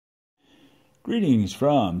Greetings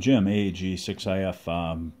from Jim,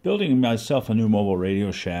 AG6IF. Building myself a new mobile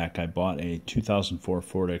Radio Shack. I bought a 2004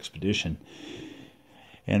 Ford Expedition.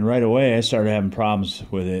 And right away I started having problems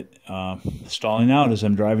with it stalling out as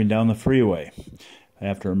I'm driving down the freeway.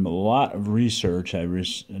 After a lot of research, I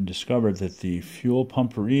discovered that the fuel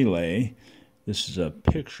pump relay, this is a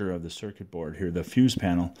picture of the circuit board here, the fuse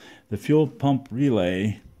panel, the fuel pump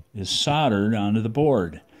relay is soldered onto the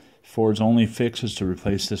board. Ford's only fix is to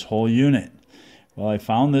replace this whole unit. Well, I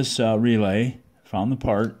found this relay, found the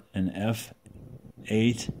part, an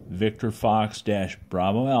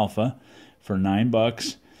F8vx-Bravo Alpha for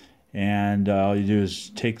 $9, and all you do is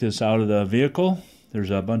take this out of the vehicle.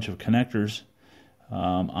 There's a bunch of connectors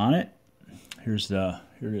on it. Here it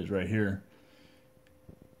is right here.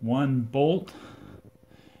 One bolt,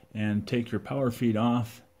 and take your power feed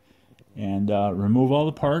off, and remove all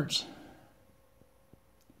the parts.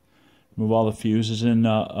 Remove all the fuses and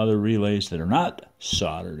other relays that are not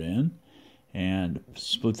soldered in, and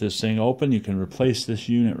split this thing open. You can replace this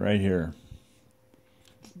unit right here,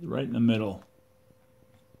 right in the middle,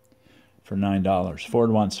 for $9.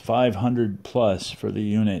 Ford wants $500 plus for the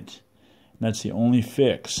unit, and that's the only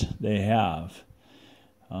fix they have.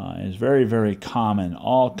 It's very, very common.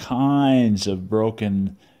 All kinds of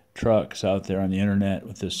broken trucks out there on the internet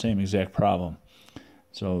with this same exact problem.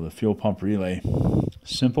 So the fuel pump relay,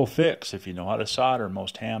 simple fix if you know how to solder.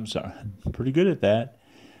 Most hams are pretty good at that.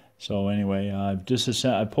 So anyway, I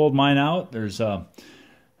pulled mine out. There's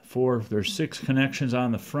there's 6 connections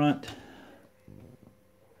on the front.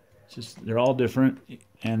 They're all different,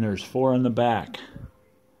 and there's 4 in the back.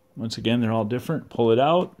 Once again, they're all different. Pull it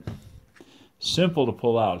out. Simple to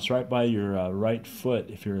pull out. It's right by your right foot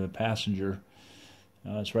if you're the passenger.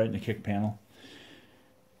 It's right in the kick panel.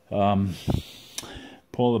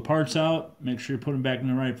 Pull the parts out, make sure you put them back in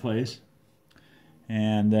the right place,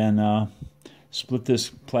 and then split this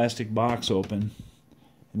plastic box open,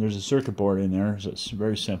 and there's a circuit board in there, so it's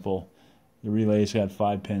very simple. The relay's got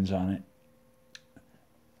 5 pins on it.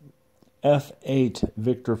 F8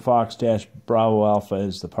 Victor Fox Bravo Alpha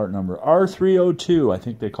is the part number. R302, I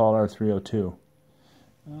think they call it R302.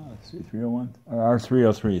 Let's see, 301? Or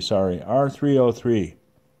R303, sorry. R303.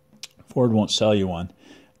 Ford won't sell you one.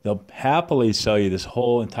 They'll happily sell you this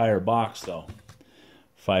whole entire box, though.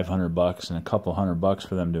 $500 and a couple $100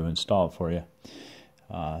 for them to install it for you.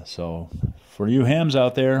 So for you hams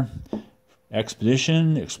out there,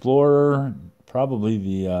 Expedition, Explorer, probably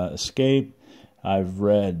the Escape. I've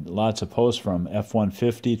read lots of posts from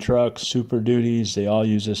F-150 trucks, Super Duties. They all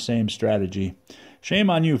use the same strategy. Shame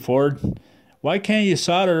on you, Ford. Why can't you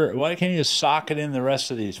solder? Why can't you socket in the rest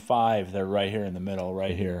of these 5 that are right here in the middle,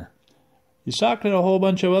 right here? You socketed a whole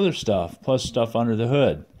bunch of other stuff, plus stuff under the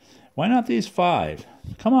hood. Why not these 5?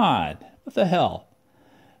 Come on. What the hell?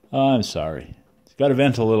 I'm sorry. Got to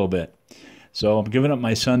vent a little bit. So I'm giving up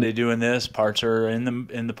my Sunday doing this. Parts are in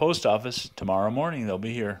the post office. Tomorrow morning they'll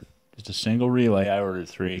be here. Just a single relay. I ordered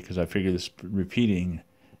 3 because I figured it's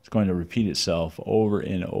going to repeat itself over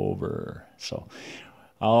and over. So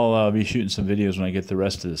I'll be shooting some videos when I get the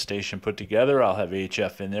rest of the station put together. I'll have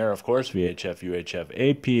HF in there, of course, VHF, UHF,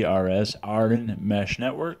 APRS, Arden Mesh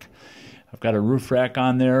Network. I've got a roof rack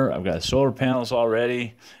on there. I've got solar panels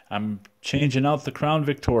already. I'm changing out the Crown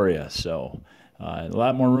Victoria, so a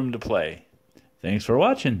lot more room to play. Thanks for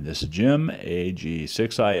watching. This is Jim,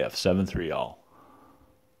 AG6IF73 all.